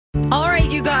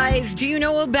guys, do you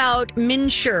know about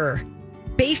MNsure?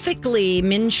 Basically,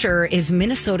 MNsure is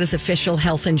Minnesota's official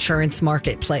health insurance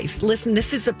marketplace. Listen,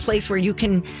 this is a place where you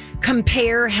can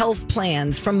compare health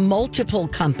plans from multiple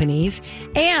companies.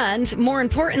 And more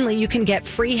importantly, you can get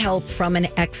free help from an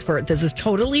expert. This is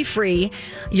totally free.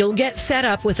 You'll get set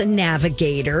up with a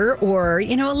navigator or,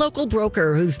 a local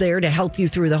broker who's there to help you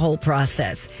through the whole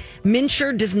process.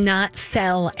 MNsure does not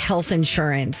sell health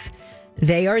insurance.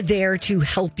 They are there to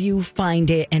help you find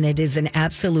it, and it is an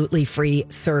absolutely free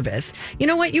service. You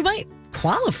know what? You might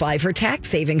qualify for tax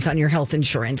savings on your health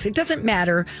insurance. It doesn't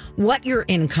matter what your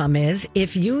income is.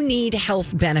 If you need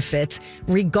health benefits,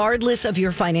 regardless of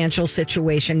your financial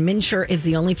situation, MNsure is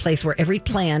the only place where every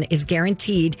plan is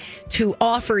guaranteed to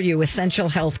offer you essential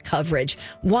health coverage.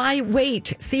 Why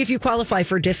wait? See if you qualify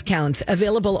for discounts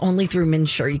available only through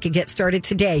MNsure. You can get started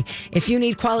today. If you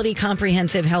need quality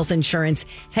comprehensive health insurance,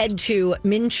 head to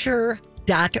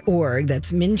MNsure.org.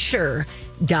 That's MNsure.org.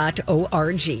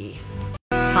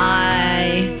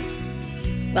 Hi.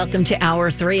 Welcome to hour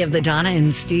 3 of the Donna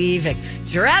and Steve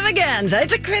extravaganza.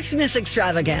 It's a Christmas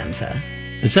extravaganza.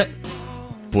 Is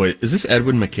this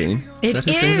Edwin McCain? It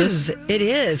is. It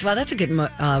is. Wow, that's a good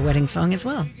wedding song as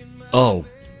well. Oh,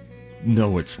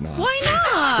 no, it's not. Why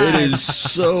not? It is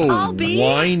so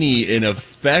whiny and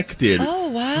affected. Oh,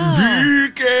 wow. Be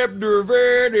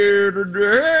captivated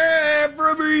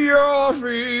from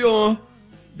your.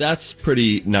 That's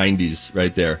pretty 90s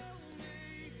right there.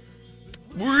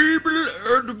 Opening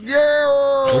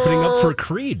up for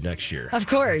Creed next year. Of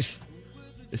course.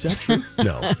 Is that true?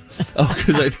 No. Oh,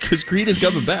 because Creed is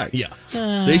coming back. Yeah.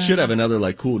 They should have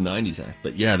another cool 90s act.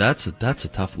 But yeah, that's a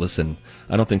tough listen.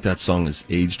 I don't think that song has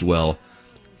aged well,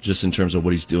 just in terms of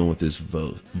what he's doing with his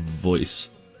voice.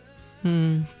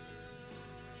 All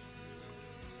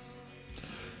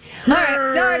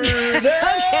right.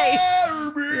 Okay.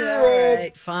 All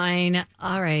right. Fine.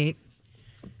 All right.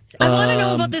 I want to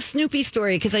know about this Snoopy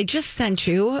story because I just sent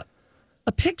you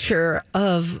a picture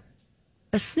of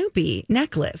a Snoopy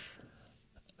necklace.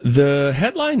 The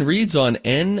headline reads on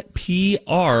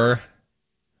NPR,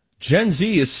 Gen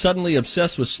Z is suddenly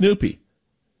obsessed with Snoopy.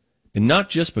 And not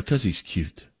just because he's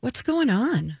cute. What's going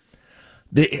on?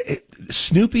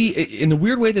 Snoopy, in the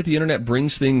weird way that the internet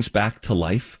brings things back to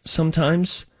life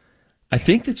sometimes, I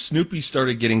think that Snoopy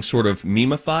started getting sort of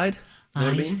memified. You know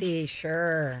what I mean? See,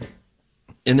 sure.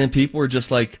 And then people were just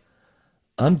like,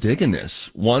 I'm digging this.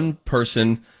 One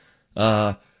person,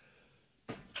 excuse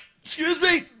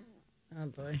me. Oh,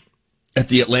 boy. At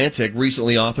The Atlantic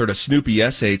recently authored a Snoopy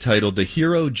essay titled The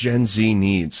Hero Gen Z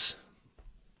Needs.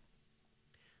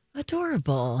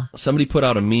 Adorable. Somebody put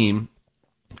out a meme,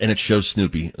 and it shows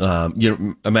Snoopy.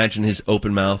 Imagine his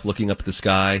open mouth looking up at the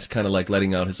sky. It's kind of like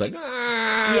letting out his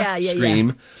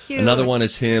scream. Cute. Another one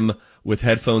is him with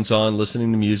headphones on,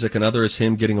 listening to music. Another is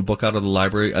him getting a book out of the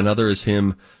library. Another is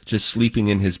him just sleeping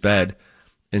in his bed.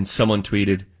 And someone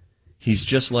tweeted, he's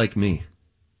just like me.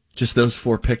 Just those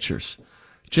 4 pictures.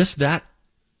 Just that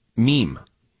meme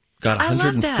got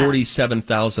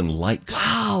 147,000 likes.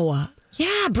 Wow.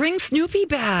 Yeah, bring Snoopy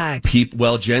back.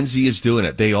 Gen Z is doing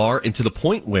it. They are, and to the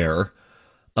point where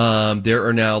there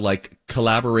are now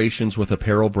collaborations with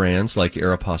apparel brands like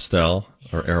Aeropostale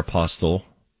or Aeropostale.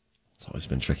 It's always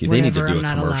been tricky. Whatever, they need to do I'm a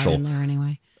not commercial. in there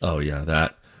anyway. Oh yeah,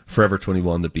 that Forever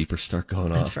 21. The beepers start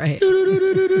going off. That's right.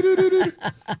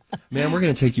 Man, we're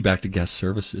going to take you back to guest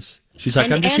services. She's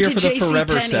like, I'm just here for the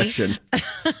Forever section.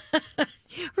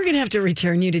 We're going to have to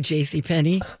return you to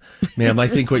JCPenney. Ma'am, I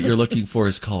think what you're looking for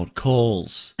is called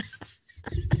Kohl's.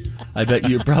 I bet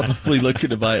you're probably looking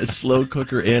to buy a slow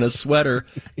cooker and a sweater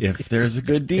if there's a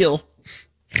good deal.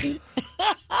 It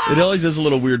always is a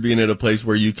little weird being at a place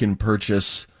where you can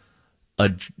purchase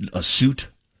a suit,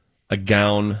 a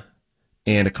gown,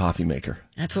 and a coffee maker.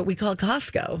 That's what we call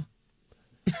Costco.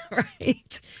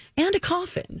 Right? And a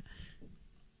coffin.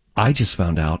 I just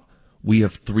found out we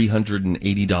have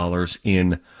 $380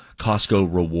 in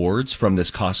Costco rewards from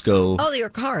this Costco your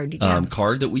card.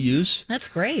 Card that we use. That's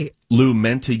great. Lou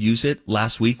meant to use it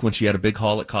last week when she had a big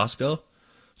haul at Costco.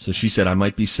 So she said, I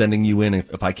might be sending you in.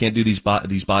 If I can't do these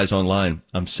buys online,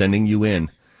 I'm sending you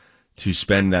in to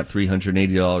spend that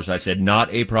 $380. I said,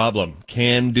 not a problem.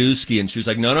 Can do ski. And she was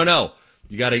like, no.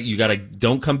 You gotta,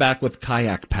 don't come back with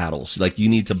kayak paddles. You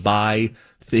need to buy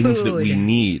things that we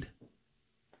need.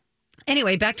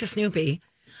 Anyway, back to Snoopy.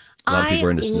 I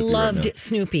loved right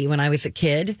Snoopy when I was a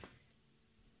kid.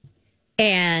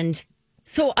 And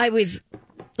so I was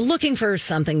looking for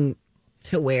something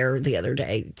to wear the other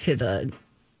day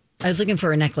I was looking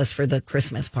for a necklace for the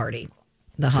Christmas party,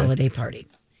 the holiday party.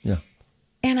 Yeah.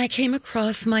 And I came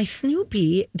across my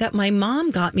Snoopy that my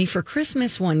mom got me for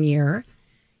Christmas one year.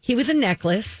 He was a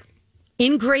necklace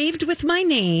engraved with my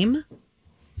name.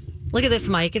 Look at this,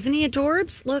 Mike. Isn't he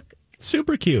adorbs? Look.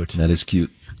 Super cute. That is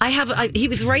cute. He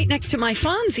was right next to my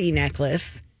Fonzie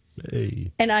necklace.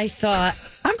 Hey. And I thought,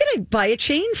 I'm going to buy a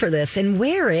chain for this and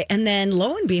wear it. And then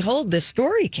lo and behold, this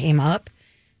story came up.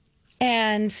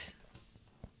 And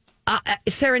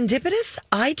serendipitous?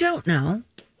 I don't know.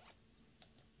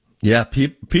 Yeah,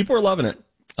 people are loving it.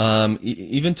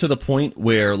 Even to the point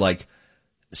where, like,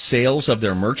 sales of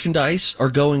their merchandise are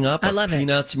going up. I love it.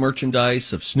 Peanuts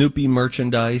merchandise, of Snoopy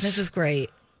merchandise. This is great.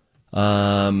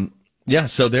 Yeah,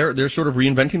 so they're sort of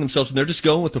reinventing themselves, and they're just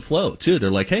going with the flow, too. They're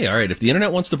like, hey, all right, if the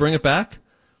internet wants to bring it back,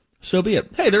 so be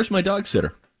it. Hey, there's my dog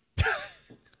sitter.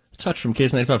 Touch from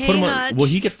Case95. Hey, Put him on. Hutch. Will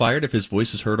he get fired if his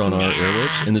voice is heard on our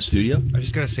airwaves in the studio? I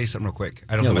just got to say something real quick.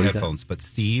 I don't Yeah, have my what do you headphones, but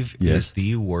Steve Yes. is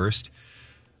the worst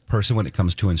person when it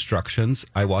comes to instructions.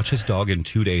 I watch his dog in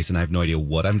 2 days, and I have no idea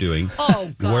what I'm doing,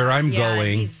 Oh, God. where I'm Yeah,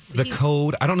 going, the he's-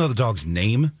 code. I don't know the dog's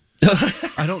name.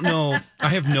 I don't know. I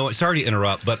have no. Sorry to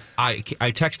interrupt, but I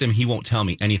text him. He won't tell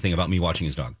me anything about me watching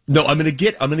his dog. No, I'm gonna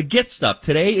get stuff.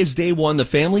 Today is day one. The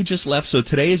family just left, so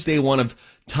today is day one of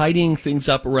tidying things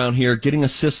up around here, getting a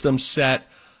system set,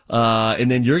 and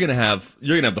then you're gonna have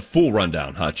the full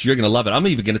rundown, Hutch. You're gonna love it. I'm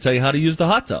even gonna tell you how to use the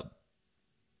hot tub.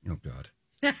 Oh God.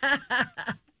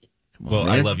 Well,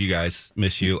 man. I love you guys.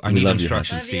 Miss you. I We need love you,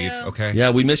 instructions, Love Steve. you. Okay.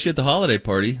 Yeah, we missed you at the holiday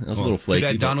party. That was a little flaky.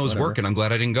 Too bad Donna but was whatever. working. I'm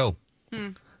glad I didn't go.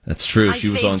 That's true. I She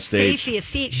was saved on stage. Stacy a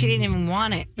seat. She didn't even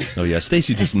want it. Oh yeah,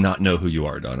 Stacy does not know who you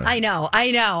are, Donna. I know.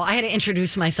 I had to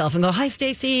introduce myself and go, "Hi,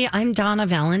 Stacy. I'm Donna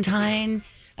Valentine.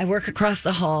 I work across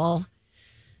the hall."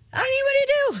 I mean, what do you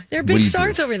do? They're What do big you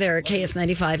stars do? over there at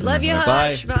KS95. Love you, Bye.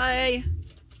 Hutch. Bye.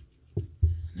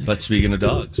 But speaking of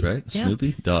dogs, right? Yeah.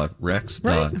 Snoopy, dog. Rex,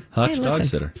 Right. dog. Hutch, Hey, dog listen,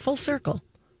 sitter. full circle.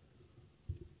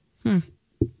 All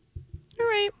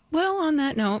right. Well, on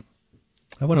that note,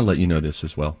 I want to let you know this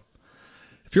as well.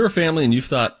 If you're a family and you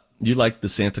thought you liked the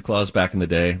Santa Claus back in the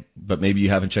day, but maybe you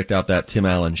haven't checked out that Tim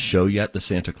Allen show yet, The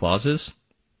Santa Clauses,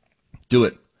 do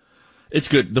it. It's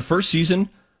good. The first season,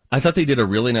 I thought they did a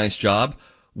really nice job.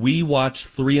 We watched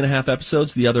 3.5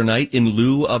 episodes the other night in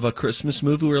lieu of a Christmas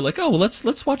movie. We were like, oh, well,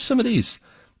 let's watch some of these.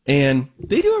 And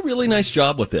they do a really nice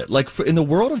job with it. Like, in the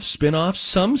world of spin-offs,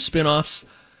 some spin-offs,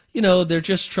 they're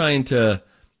just trying to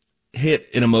hit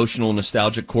an emotional,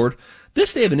 nostalgic chord.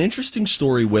 This, they have an interesting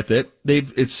story with it.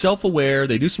 It's self-aware.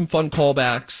 They do some fun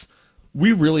callbacks.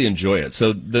 We really enjoy it.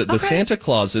 So the Santa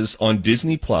Clauses on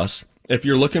Disney Plus. If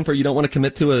you're looking for, you don't want to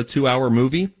commit to a 2-hour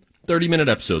movie, 30-minute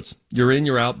episodes. You're in,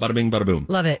 you're out, bada bing, bada boom.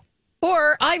 love it.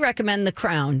 Or I recommend The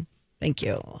Crown. Thank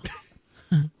you.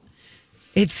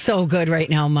 It's so good right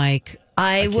now, Mike.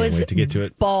 I can't was wait to get to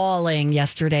it. bawling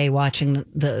yesterday watching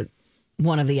the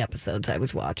one of the episodes I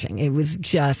was watching. It was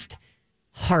just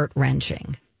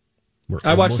heart-wrenching.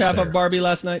 I watched half of Barbie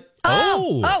last night.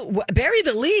 Bury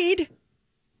the lead.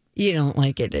 You don't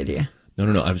like it, did you?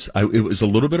 No. It was a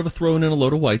little bit of a throwing in a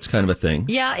load of whites kind of a thing.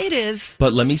 Yeah, it is.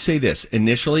 But let me say this.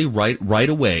 Initially, right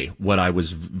away, what I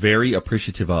was very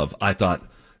appreciative of, I thought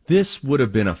this would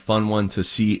have been a fun one to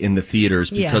see in the theaters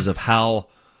because of how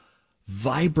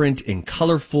vibrant and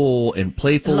colorful and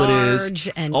playful it Large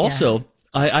is. and also,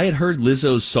 I had heard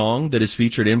Lizzo's song that is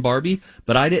featured in Barbie,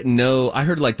 but I didn't know. I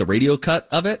heard like the radio cut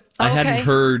of it. I hadn't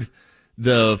heard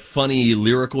the funny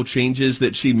lyrical changes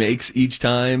that she makes each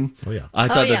time. Oh, yeah. I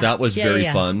thought that was very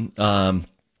yeah. fun.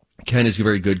 Ken is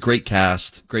very good. Great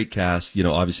cast.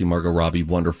 Obviously Margot Robbie,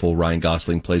 wonderful. Ryan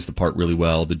Gosling plays the part really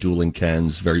well. The dueling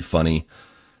Kens, very funny.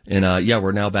 And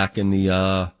we're now back in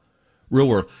the real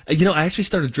world. I actually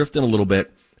started drifting a little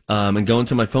bit and going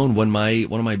to my phone when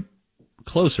one of my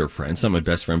closer friends, not my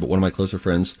best friend, but one of my closer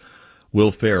friends,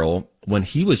 Will Ferrell, when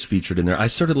he was featured in there, I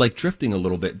started like drifting a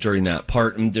little bit during that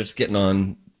part and just getting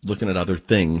on looking at other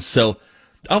things. So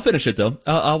I'll finish it though.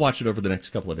 I'll watch it over the next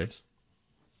couple of days.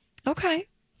 Okay.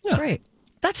 Yeah. Great.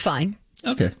 That's fine.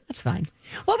 Okay. That's fine.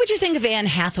 What would you think of Anne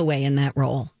Hathaway in that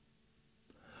role?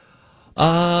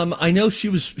 I know she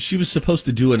was supposed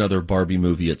to do another Barbie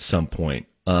movie at some point.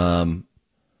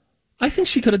 I think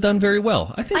she could have done very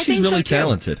well. I think she's really so, too.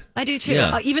 talented. I do too.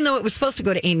 Yeah. Even though it was supposed to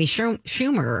go to Amy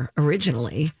Schumer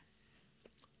originally.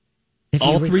 If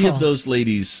All you three recall. of those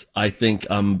ladies, I think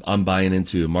I'm buying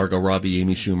into. Margot Robbie,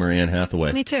 Amy Schumer, Anne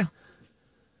Hathaway. Me too.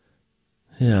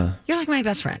 Yeah. You're like my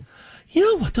best friend. You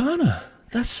know what, Donna?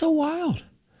 That's so wild.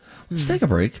 Let's take a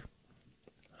break.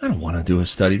 I don't want to do a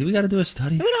study. Do we got to do a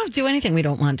study? We don't have to do anything we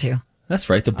don't want to. That's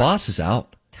right. The boss is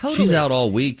out. Totally. She's out all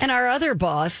week. And our other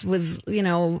boss was,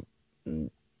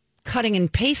 cutting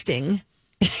and pasting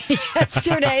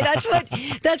yesterday. That's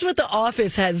what the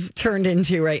office has turned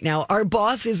into right now. Our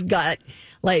boss has got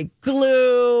like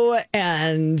glue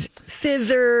and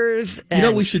scissors. And You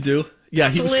know what we should do? Yeah,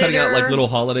 he was cutting out like little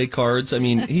holiday cards. I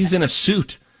mean, he's in a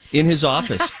suit in his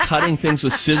office, cutting things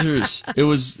with scissors. It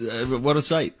was, what a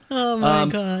sight. Oh, my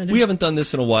God. We haven't done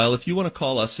this in a while. If you want to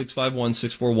call us,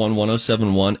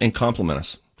 651-641-1071, and compliment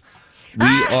us.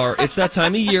 It's that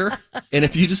time of year, and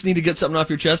if you just need to get something off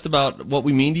your chest about what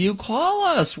we mean to you, call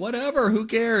us, whatever, who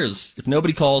cares? If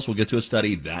nobody calls, we'll get to a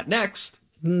study. That next.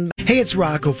 Hey, it's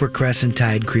Rocco for Crescent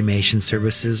Tide Cremation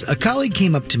Services. A colleague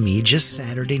came up to me just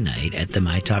Saturday night at the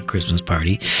My Talk Christmas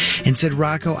party and said,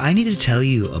 Rocco, I need to tell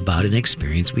you about an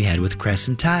experience we had with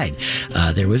Crescent Tide.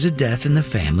 There was a death in the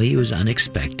family. It was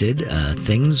unexpected.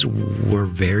 Things were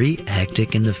very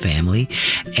hectic in the family,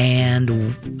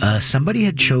 and somebody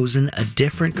had chosen a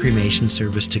different cremation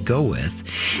service to go with,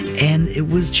 and it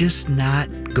was just not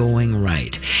going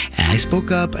right. And I spoke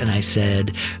up and I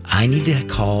said, I need to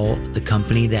call the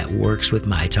company that works with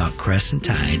My Talk Crescent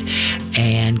Tide.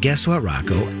 And guess what,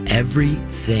 Rocco?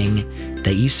 Everything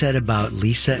that you said about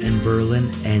Lisa and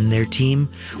Berlin and their team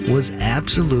was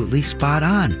absolutely spot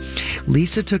on.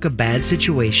 Lisa took a bad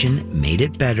situation, made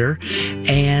it better,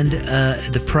 and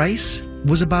the price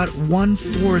was about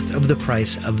 1/4 of the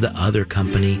price of the other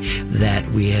company that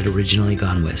we had originally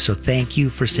gone with. So thank you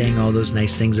for saying all those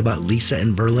nice things about Lisa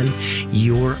and Berlin.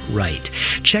 You're right.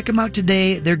 Check them out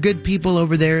today. They're good people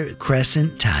over there at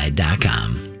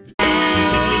CrescentTide.com.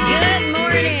 Good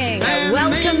morning.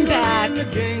 Welcome back.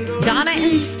 Donna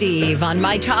and Steve on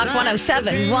My Talk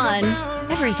 107.1.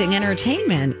 Everything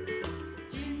Entertainment.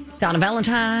 Donna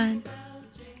Valentine,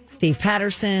 Steve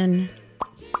Patterson,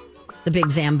 the Big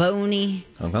Zamboni,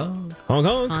 Hong Kong. Hong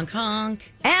Kong. Honk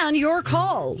Honk, and your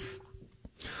calls.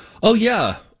 Oh,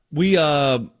 yeah. We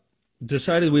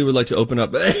decided we would like to open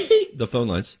up the phone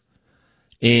lines.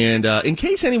 And in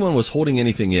case anyone was holding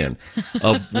anything in,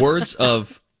 of words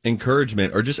of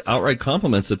encouragement or just outright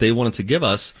compliments that they wanted to give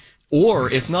us,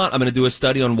 or if not, I'm going to do a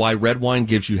study on why red wine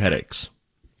gives you headaches.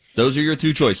 Those are your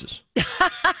two choices.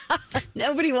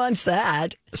 Nobody wants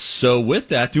that. So with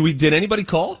that, did anybody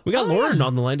call? We got Lauren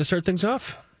on the line to start things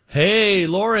off. Hey,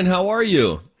 Lauren, how are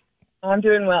you? I'm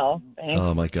doing well, thanks.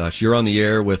 Oh, my gosh. You're on the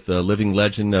air with the living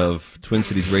legend of Twin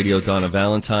Cities Radio, Donna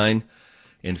Valentine,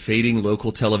 and fading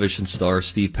local television star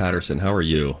Steve Patterson. How are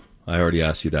you? I already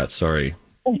asked you that. Sorry.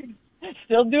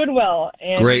 Still doing well.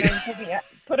 And Great.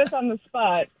 Put us on the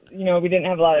spot. You know, we didn't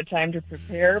have a lot of time to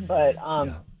prepare, but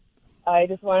I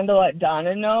just wanted to let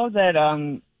Donna know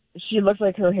that she looks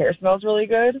like her hair smells really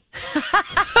good.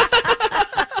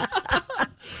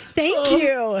 Thank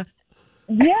you.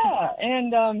 Yeah,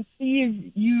 and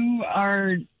Steve, you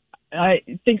are, I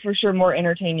think for sure, more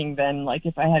entertaining than like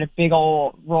if I had a big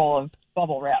old roll of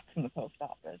bubble wrap from the post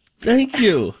office. Thank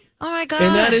you. Oh, my gosh.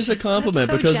 And that is a compliment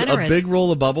That's so because generous. a big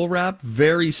roll of bubble wrap,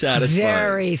 very satisfying.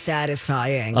 Very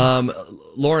satisfying.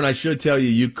 Lauren, I should tell you,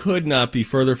 you could not be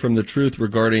further from the truth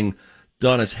regarding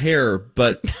Donna's hair,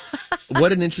 but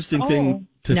what an interesting thing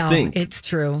to think. No, it's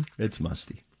true. It's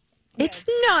musty. It's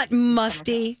not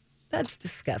musty. That's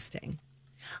disgusting.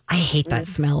 I hate that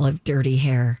smell of dirty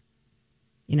hair.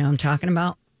 You know what I'm talking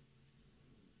about?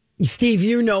 Steve,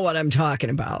 you know what I'm talking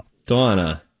about.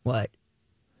 Donna. What?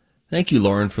 Thank you,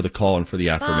 Lauren, for the call and for the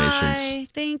affirmations. Bye.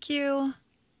 Thank you.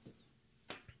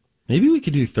 Maybe we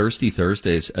could do Thirsty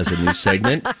Thursdays as a new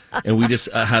segment, and we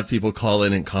just have people call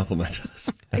in and compliment us.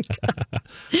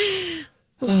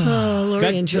 Oh, Lori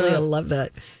Got, and Julia love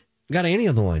that. Got Annie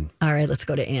on the line. All right, let's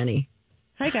go to Annie.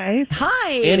 Hi, guys.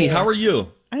 Hi. Annie, how are you?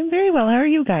 I'm very well. How are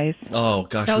you guys? Oh,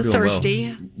 gosh, So we're doing thirsty.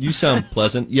 well. You sound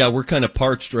pleasant. Yeah, we're kind of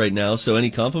parched right now, so any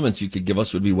compliments you could give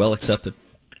us would be well accepted.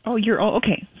 Oh,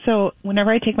 okay. So whenever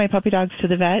I take my puppy dogs to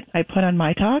the vet, I put on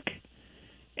My Talk,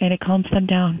 and it calms them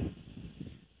down.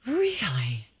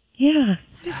 Really? Yeah,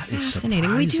 That is That is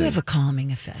fascinating. We do surprising. have a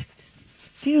calming effect.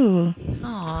 do.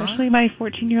 Aw. Especially my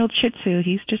 14-year-old Shih Tzu.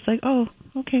 He's just like, oh,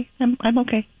 okay, I'm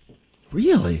okay.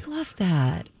 Really? Love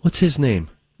that. What's his name?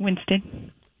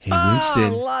 Winston. Hey,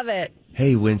 Winston. Oh, love it.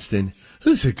 Hey, Winston.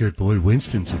 Who's a good boy?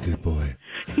 Winston's a good boy.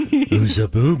 Who's a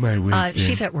boo, my Winston?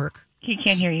 She's at work. He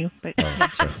can't hear you, but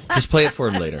Just play it for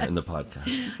him later in the podcast.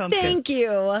 sounds Thank you.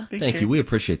 good. Thank you. We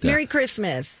appreciate that. Merry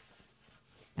Christmas.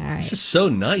 All right. This is so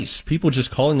nice. People just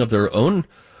calling of their own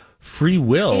free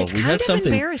will. It's we kind had of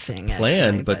something embarrassing, planned,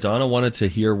 actually, but but- Donna wanted to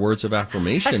hear words of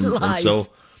affirmation, and Lies. so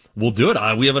we'll do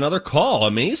it. We have another call.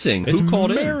 Amazing. It's Who called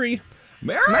Mary. in?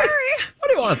 Mary. What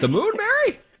do you want at the moon,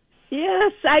 Mary?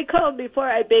 Yes, I called before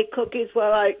I bake cookies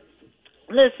while I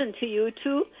listen to you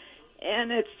two,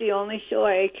 and it's the only show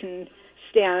I can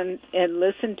stand and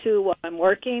listen to while I'm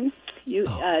working. You,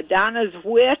 Donna's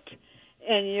wit,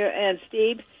 and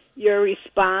Steve, your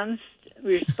response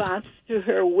to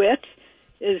her wit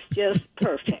is just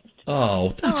perfect. Oh,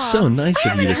 that's so nice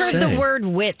I of you haven't to heard say. the word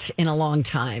wit in a long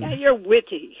time. Yeah, you're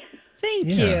witty. Thank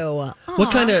Yeah. you.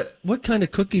 What kind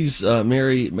of cookies,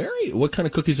 Mary? What kind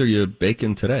of cookies are you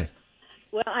baking today?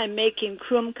 Well, I'm making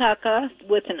krumkaka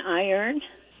with an iron.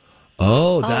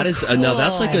 Oh, that is now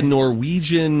that's like a cool.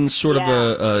 Norwegian sort of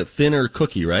a thinner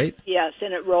cookie, right? Yes,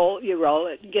 and you roll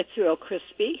it, it gets real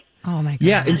crispy. Oh my god.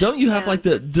 Yeah, and don't you have like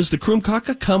does the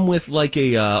krumkaka come with like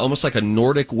a almost like a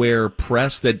Nordic ware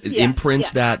press that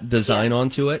imprints that design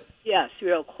onto it? Yes,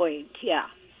 real quaint. Yeah,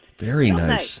 Very real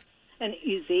nice. and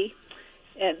easy.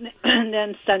 And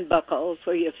then sun buckles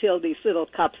where you fill these little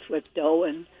cups with dough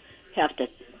and have to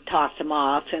toss them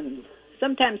off, and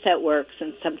sometimes that works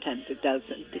and sometimes it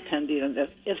doesn't, depending on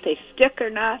if they stick or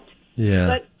not. Yeah.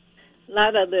 But a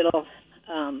lot of little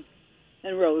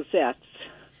and rosettes.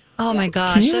 Oh my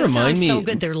gosh, Can you those remind sound so me-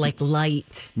 good. They're like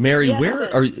light. Mary, Yeah.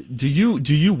 where are do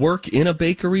you work in a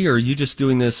bakery, or are you just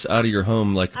doing this out of your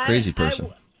home like a crazy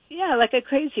person? Yeah, like a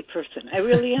crazy person. I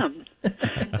really am.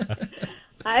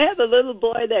 I have a little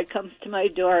boy that comes to my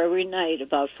door every night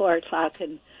about 4 o'clock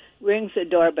and rings the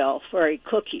doorbell for a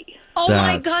cookie. Oh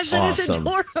my That's gosh, that is awesome.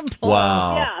 adorable.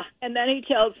 Wow. Yeah, and then he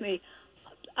tells me,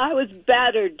 I was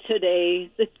battered today.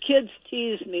 The kids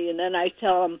tease me, and then I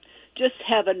tell them, just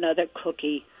have another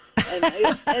cookie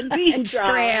and be And strong.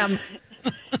 scram.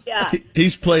 Yeah.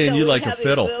 He's playing So you we like a have these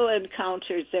fiddle. little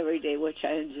encounters every day, which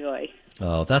I enjoy.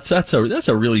 Oh, that's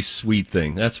a really sweet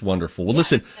thing. That's wonderful. Well,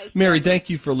 listen, Mary, thank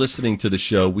you for listening to the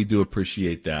show. We do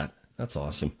appreciate that. That's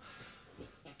awesome.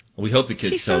 We hope the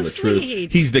kids She's tell so the truth.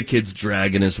 sweet. He's the kid's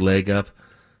dragging his leg up.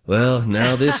 Well,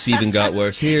 now this even got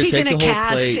worse. Here, He's take in the a whole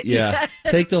cast. plate. Yeah,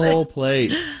 take the whole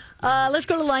plate. Let's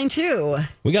go to line 2.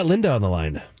 We got Linda on the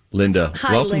line. Linda,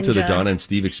 Hi, welcome to the Linda. Donna and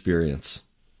Steve experience.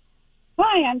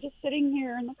 Hi, I'm just sitting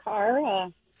here in the car,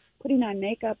 putting on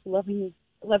makeup, loving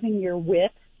your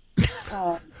wit.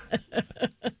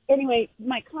 Anyway,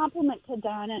 my compliment to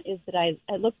Donna is that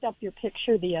I looked up your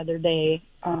picture the other day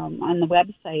on the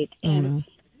website, and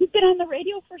you've been on the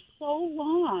radio for so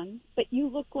long, but you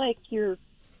look like you're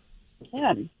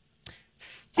 10.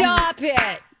 Stop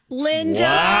it, Linda.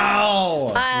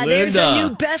 Wow, There's a Linda.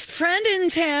 new best friend in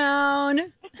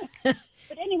town.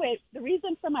 But anyway, the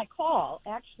reason for my call,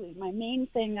 actually, my main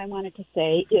thing I wanted to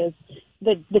say is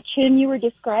the chin you were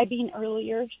describing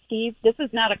earlier, Steve, this is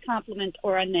not a compliment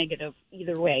or a negative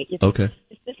either way. Okay.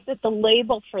 It's just that the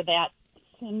label for that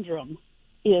syndrome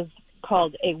is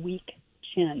called a weak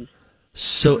chin.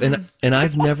 So, and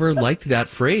I've never liked that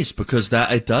phrase because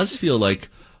that it does feel like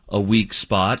a weak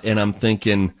spot, and I'm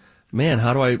thinking, man,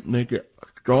 how do I make it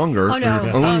stronger? Oh no,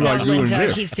 Only by doing Linda,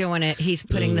 this. he's doing it. He's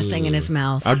putting the thing in his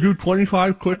mouth. I do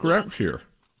 25 quick reps here.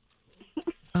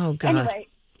 Oh God. Anyway,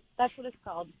 that's what it's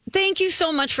called. Thank you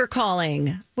so much for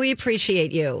calling. We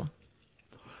appreciate you.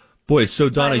 Boy, so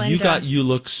Donna, Bye, you Linda.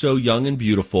 look so young and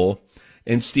beautiful.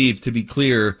 And Steve, to be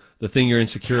clear, the thing you're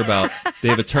insecure about, they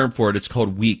have a term for it. It's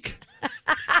called weak.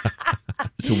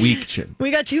 It's a weak chin.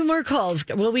 We got 2 more calls.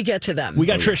 Will we get to them? We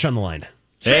got Trish on the line.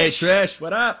 Hey, Trish,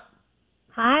 what up?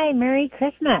 Hi, Merry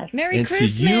Christmas. Merry And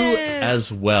Christmas. to you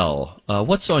as well.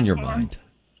 What's on your mind?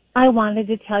 I wanted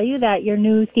to tell you that your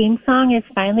new theme song is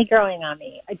finally growing on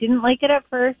me. I didn't like it at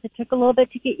first. It took a little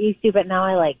bit to get used to, but now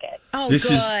I like it. Oh, This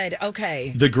is- good.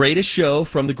 Okay. The Greatest Show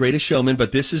from The Greatest Showman,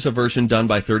 but this is a version done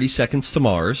by 30 Seconds to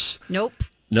Mars. Nope.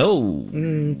 No.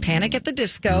 Panic at the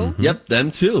Disco. Yep,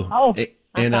 them too. Oh, I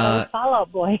And thought it was Fall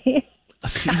Out Boy. yeah,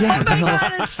 Oh my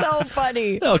God, it's so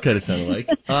funny. that all kind of sounded like.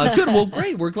 Good. Well,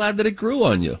 great. We're glad that it grew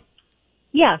on you.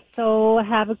 Yeah, so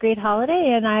have a great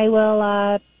holiday, and I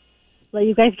will let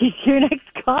you guys get to your next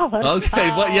call. Okay,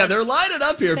 well, yeah, they're lining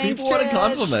up here. Thanks, People want to Trish.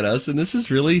 compliment us, and this is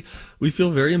really, we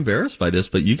feel very embarrassed by this,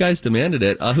 but you guys demanded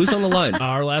it. Who's on the line?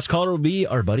 Our last caller will be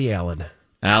our buddy Alan.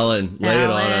 Alan, lay it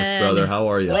on us, Alan. brother. How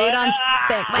are you? Lay it on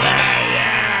thick.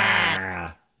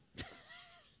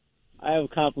 I have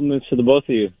compliments for the both of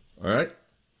you. All right.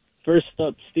 First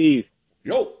up, Steve.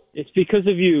 Yo. It's because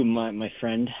of you, my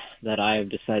friend, that I have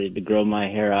decided to grow my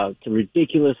hair out to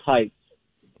ridiculous heights.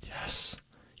 Yes.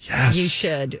 You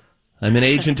should. I'm an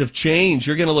agent of change.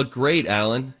 You're going to look great,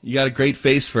 Alan. You got a great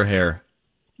face for hair.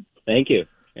 Thank you.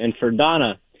 And for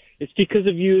Donna, it's because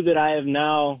of you that I have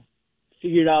now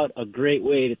figured out a great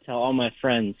way to tell all my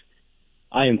friends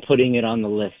I am putting it on the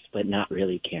list, but not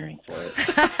really caring for it.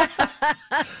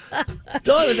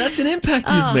 Donna, that's an impact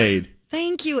you've made.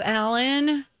 Thank you,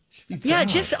 Alan. Yeah,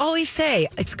 just always say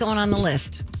it's going on the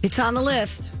list. It's on the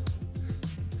list.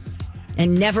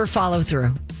 And never follow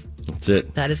through. That's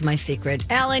it. That is my secret.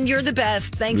 Alan, you're the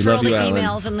best. Thanks We for love all the you, Alan.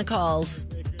 emails and the calls.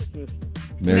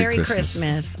 Merry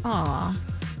Christmas. Aw.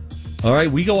 All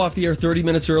right, we go off the air 30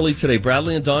 minutes early today.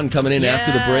 Bradley and Dawn coming in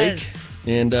after the break.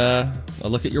 And I'll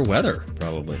look at your weather,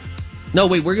 probably. No,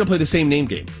 wait, we're going to play the same name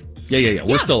game. Yeah.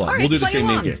 We're still on. Right, we'll do the play same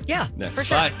along. name game. Yeah, Next. for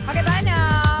sure. Bye. Okay, bye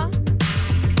now.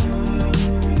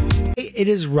 It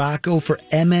is Rocco for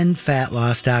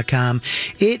mnfatloss.com.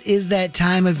 It is that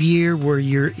time of year where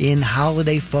you're in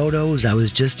holiday photos. I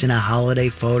was just in a holiday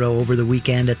photo over the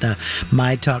weekend at the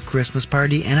My Talk Christmas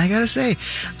party, and I gotta say,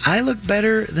 I look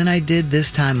better than I did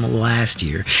this time last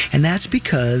year. And that's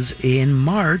because in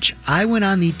March, I went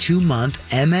on the 2-month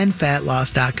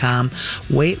mnfatloss.com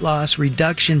weight loss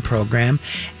reduction program,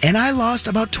 and I lost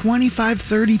about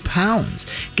 25-30 pounds.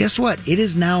 Guess what? It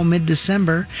is now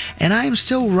mid-December, and I am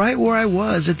still right where I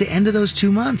was at the end of those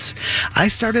 2 months. I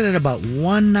started at about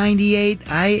 198.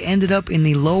 I ended up in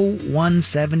the low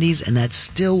 170s, and that's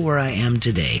still where I am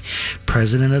today.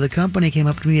 President of the company came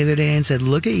up to me the other day and said,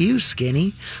 "Look at you,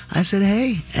 skinny." I said,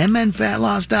 "Hey,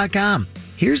 mnfatloss.com.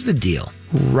 Here's the deal.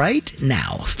 Right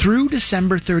now, through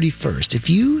December 31st, if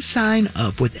you sign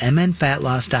up with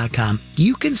mnfatloss.com,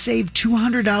 you can save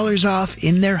 $200 off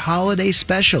in their holiday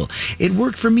special. It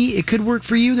worked for me. It could work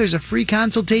for you. There's a free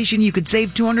consultation. You could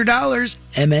save $200.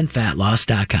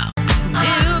 mnfatloss.com.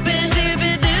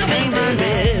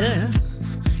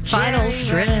 Final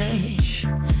stretch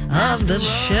of the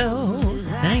show.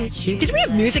 Thank you. Did we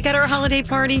have music at our holiday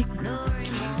party?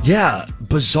 Yeah,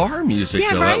 bizarre music,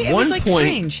 Yeah, though. right? At It one was like point,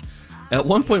 strange. At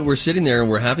one point, we're sitting there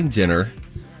and we're having dinner,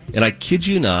 and I kid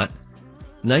you not,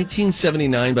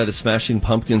 1979 by the Smashing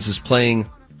Pumpkins is playing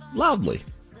loudly.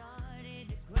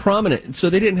 Prominent. So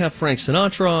they didn't have Frank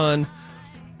Sinatra on.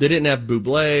 They didn't have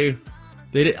Bublé.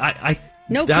 They did.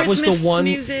 No that Christmas was the one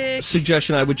music.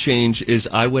 suggestion I would change is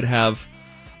I would have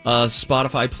a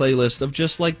Spotify playlist of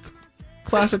just like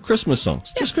classic Christmas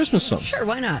songs. Just Christmas songs. Sure,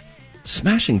 why not?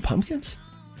 Smashing Pumpkins?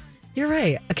 You're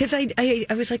right. Because I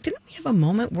was like, didn't we have a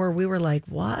moment where we were like,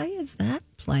 why is that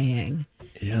playing?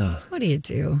 Yeah. What do you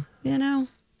do? You know?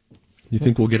 You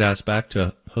think we'll get asked back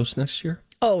to host next year?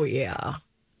 Oh, yeah.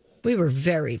 We were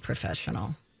very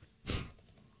professional.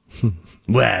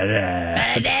 That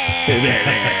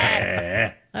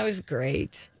was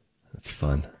great. That's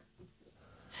fun.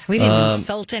 We didn't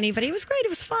insult anybody. It was great. It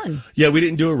was fun. Yeah, we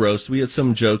didn't do a roast. We had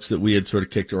some jokes that we had sort of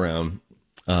kicked around,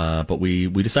 but we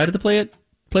decided to play it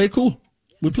cool.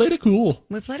 We played it cool.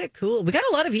 We played it cool. We got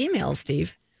a lot of emails,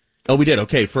 Steve. Oh, we did.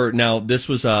 Okay, for now, this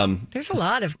was... There's a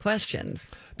lot of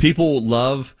questions. People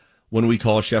love when we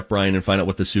call Chef Brian and find out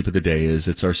what the soup of the day is.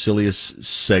 It's our silliest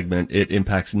segment. It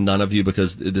impacts none of you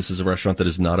because this is a restaurant that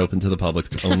is not open to the public.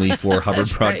 It's only for Hubbard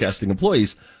Broadcasting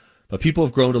employees. But people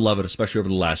have grown to love it, especially over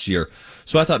the last year.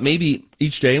 So I thought maybe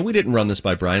each day, and we didn't run this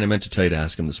by Brian. I meant to tell you to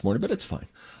ask him this morning, but it's fine.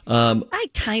 I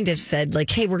kind of said, like,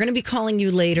 hey, we're going to be calling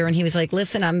you later. And he was like,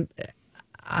 listen,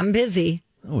 I'm busy.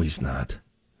 Oh, he's not.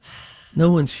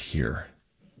 No one's here.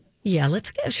 Yeah,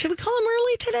 should we call him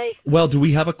early today? Well, do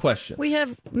we have a question? We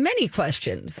have many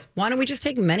questions. Why don't we just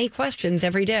take many questions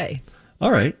every day?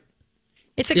 All right.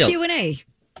 It's a Q&A.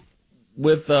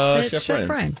 With Chef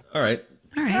Brian. All right.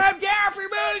 All right. Come down for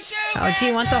moose soup. Oh, do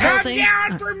you want the whole thing?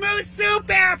 Come down for moose soup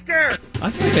after. I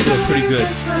think they do pretty good.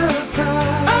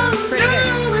 Oh,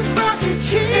 no, it's mac and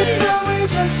cheese. It's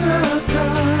always a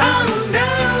surprise. Oh, no,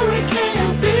 it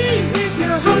can't be. If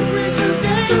you're hungry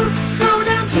today, so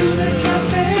down to the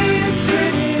cafe and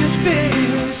sit in his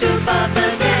bed. Soup of the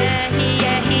day.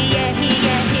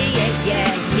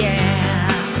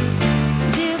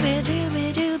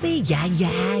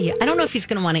 Yeah. I don't know if he's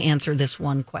going to want to answer this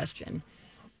one question.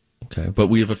 Okay, but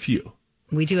we have a few.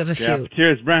 We do have a few. Yeah.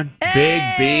 Cheers, Bren. Big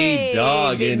B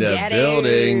dog Big in the Daddy.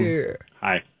 building.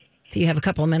 Hi. Do you have a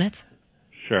couple of minutes?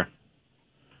 Sure.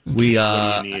 We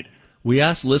What do you need? we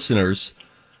asked listeners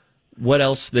what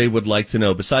else they would like to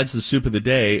know besides the soup of the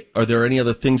day. Are there any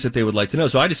other things that they would like to know?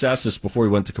 So I just asked this before we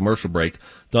went to commercial break.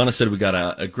 Donna said we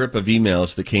got a grip of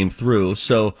emails that came through.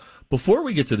 So before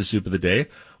we get to the soup of the day,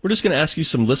 we're just going to ask you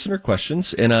some listener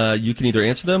questions, and you can either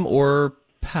answer them or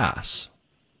pass.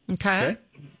 Okay.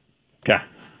 Okay.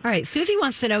 All right. Susie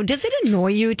wants to know, does it annoy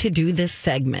you to do this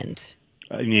segment?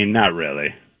 I mean, not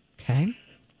really. Okay.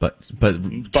 But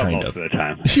kind most of the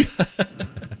time.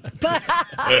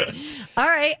 All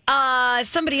right.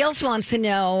 Somebody else wants to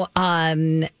know.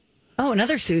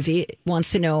 Another Susie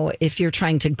wants to know if you're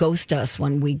trying to ghost us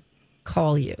when we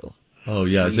call you. Oh,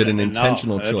 yeah. Is it an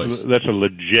intentional No, choice? That's a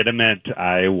legitimate.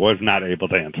 I was not able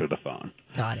to answer the phone.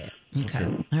 Got it. Okay.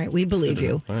 All right. We believe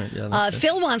you. All right, yeah,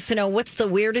 Phil wants to know, what's the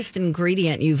weirdest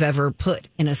ingredient you've ever put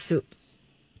in a soup?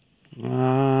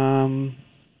 I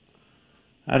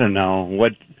don't know.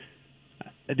 What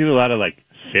I do a lot of like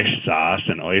fish sauce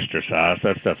and oyster sauce.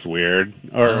 That stuff's weird.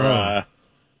 Or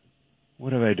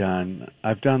What have I done?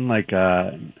 I've done like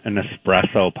an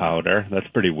espresso powder. That's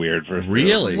pretty weird for a soup.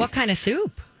 Really? What kind of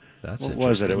soup? That's What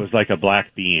was it? It was like a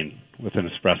black bean with an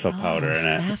espresso powder in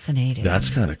it. Fascinating.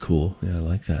 That's kind of cool. Yeah, I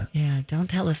like that. Yeah,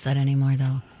 don't tell us that anymore,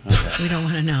 though. We don't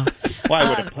want to know.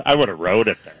 Well, I would have wrote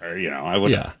it there. I would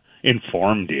have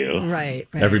informed you. Right.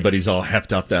 Everybody's all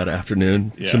hepped up that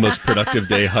afternoon. It's the most productive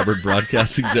day Hubbard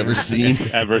Broadcasting's ever seen.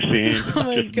 Oh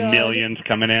my Just God. millions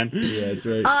coming in. Yeah, that's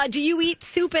right. Do you eat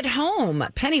soup at home?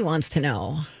 Penny wants to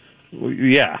know.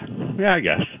 Yeah, I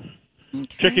guess.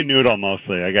 Chicken noodle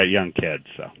mostly. I got young kids,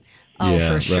 so. Oh,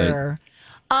 for sure.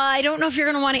 I don't know if you're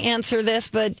going to want to answer this,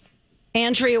 but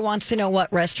Andrea wants to know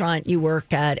what restaurant you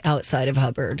work at outside of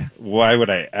Hubbard. Why would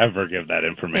I ever give that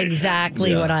information?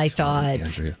 Exactly what I thought.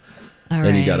 Andrea. All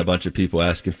Then you right. got a bunch of people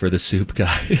asking for the soup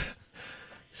guy.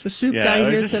 Is the soup guy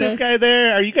here there's a today? soup guy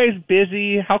there? Are you guys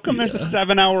busy? How come there's a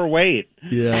 7-hour wait?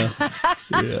 Yeah.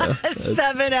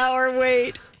 7-hour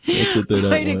wait. That's what they don't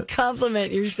Way to want.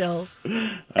 compliment yourself.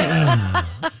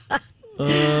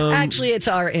 Actually, it's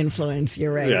our influence.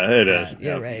 You're right. Yeah, it is.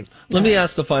 You're right. Let me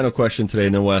ask the final question today,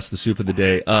 and then we'll ask the soup of the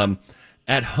day.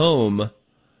 At home,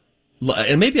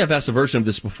 and maybe I've asked a version of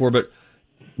this before, but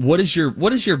what is your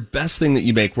best thing that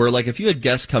you make? Where, like, if you had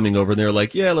guests coming over and they're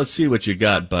like, "Yeah, let's see what you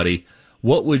got, buddy,"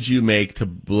 what would you make to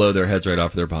blow their heads right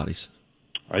off their bodies?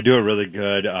 I do a really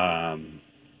good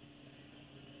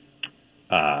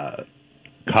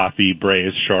coffee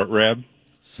braised short rib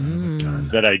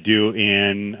that I do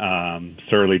in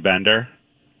Surly Bender.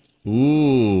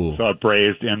 Ooh. So I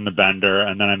braised in the bender,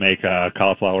 and then I make a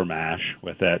cauliflower mash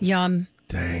with it. Yum.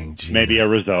 Dang, Gina. Maybe a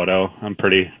risotto. I'm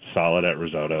pretty solid at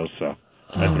risottos, so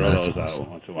I throw that's those awesome. out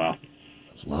once in a while.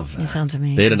 Love That sounds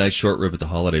amazing. They had a nice short rib at the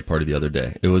holiday party the other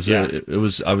day. It was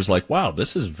I was like, wow,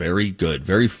 this is very good,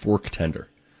 very fork tender.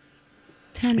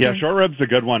 Yeah, short rib's a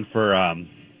good one for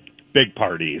big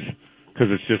parties because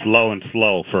it's just low and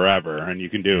slow forever, and you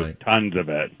can do tons of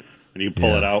it, and you can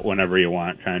pull it out whenever you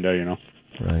want, kind of,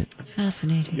 Right.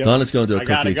 Fascinating. Yep. Donna's going to do a I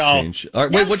gotta cookie go. exchange. All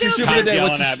right, wait, what's your soup of the day?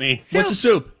 Yelling at me. What's the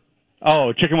soup?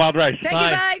 Oh, chicken wild rice. Thank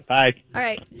you, bye. Bye. All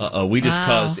right. Uh-oh, we just Wow.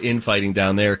 caused infighting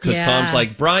down there because Yeah. Tom's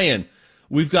like, Brian,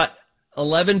 we've got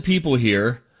 11 people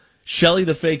here. Shelly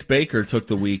the fake baker took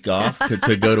the week off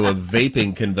to go to a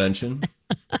vaping convention.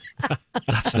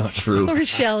 That's not true. Or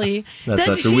Shelly. That's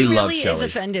not She true. We love really is Shelley.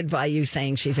 offended by you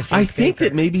saying she's a fake I think baker.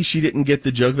 that maybe she didn't get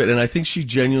the joke of it, and I think she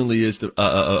genuinely is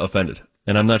offended.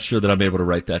 And I'm not sure that I'm able to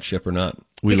right that ship or not.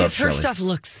 We love because her Shelley. stuff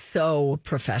looks so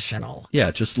professional. Yeah,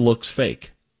 it just looks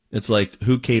fake. It's like,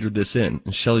 who catered this in?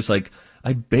 And Shelly's like,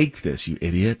 I baked this, you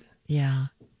idiot. Yeah.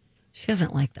 She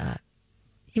doesn't like that.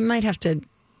 You might have to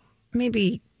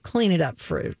maybe clean it up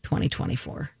for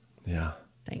 2024. Yeah.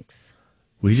 Thanks.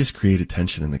 We just created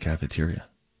tension in the cafeteria.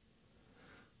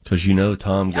 Because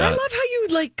Tom I got... love how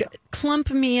you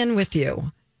clump me in with you. I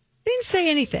didn't say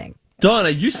anything. Donna,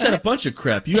 you said a bunch of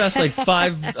crap. You asked like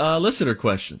 5 listener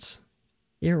questions.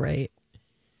 You're right.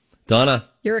 Donna,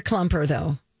 You're a clumper,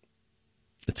 though.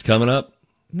 it's coming up.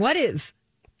 What is?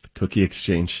 The cookie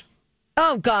exchange.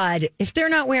 Oh, God. If they're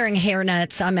not wearing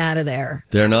hairnets, I'm out of there.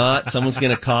 They're not. Someone's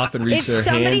going to cough and reach If their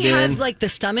somebody hand has in. the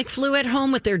stomach flu at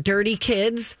home with their dirty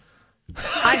kids,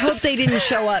 I hope they didn't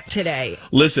show up today.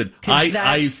 Listen, 'Cause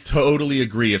I totally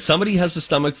agree. If somebody has the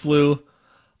stomach flu,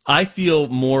 I feel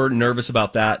more nervous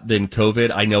about that than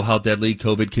COVID. I know how deadly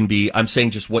COVID can be. I'm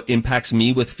saying just what impacts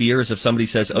me with fear is if somebody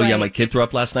says, oh, yeah, Right. my kid threw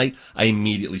up last night, I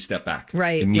immediately step back.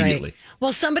 Right. Immediately. Right.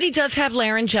 Well, somebody does have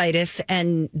laryngitis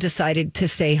and decided to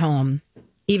stay home,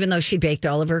 even though she baked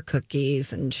all of her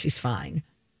cookies and she's fine.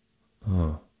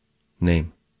 Oh.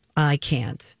 Name? I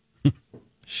can't.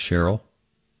 Cheryl?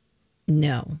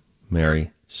 No.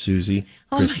 Mary? Susie?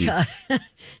 Oh, Christy? my God.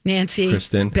 Nancy.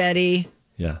 Kristen. Betty.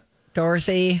 Yeah.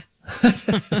 Dorothy.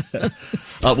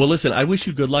 Well, listen, I wish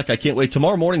you good luck. I can't wait.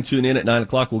 Tomorrow morning, tune in at 9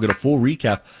 o'clock. We'll get a full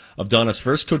recap of Donna's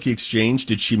first cookie exchange.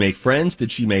 Did she make friends?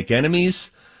 Did she make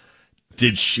enemies?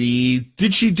 Did she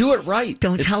do it right?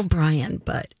 Don't tell Brian,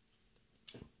 but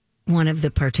one of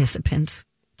the participants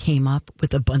came up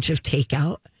with a bunch of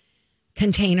takeout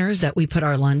containers that we put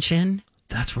our lunch in.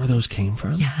 That's where those came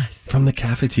from? Yes. From the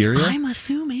cafeteria? I'm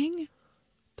assuming.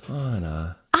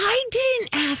 Donna. I didn't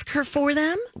ask her for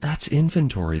them. That's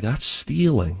inventory. That's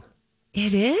stealing.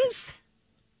 It is?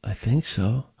 I think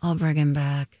so. I'll bring him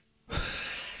back.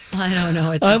 I don't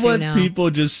know what to I do want now. people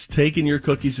just taking your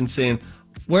cookies and saying,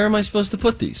 where am I supposed to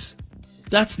put these?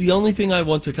 That's the only thing I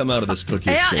want to come out of this cookie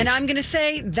Yeah, exchange. and I'm going to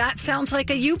say that sounds like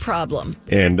a you problem.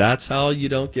 And that's how you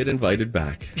don't get invited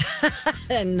back.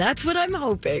 And that's what I'm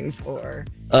hoping for.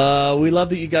 We love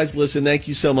that you guys listen. Thank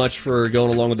you so much for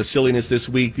going along with the silliness this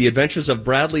week. The Adventures of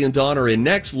Bradley and Dawn are in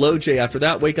next. Low J after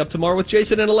that. Wake up tomorrow with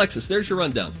Jason and Alexis. There's your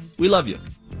rundown. We love you.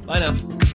 Bye now.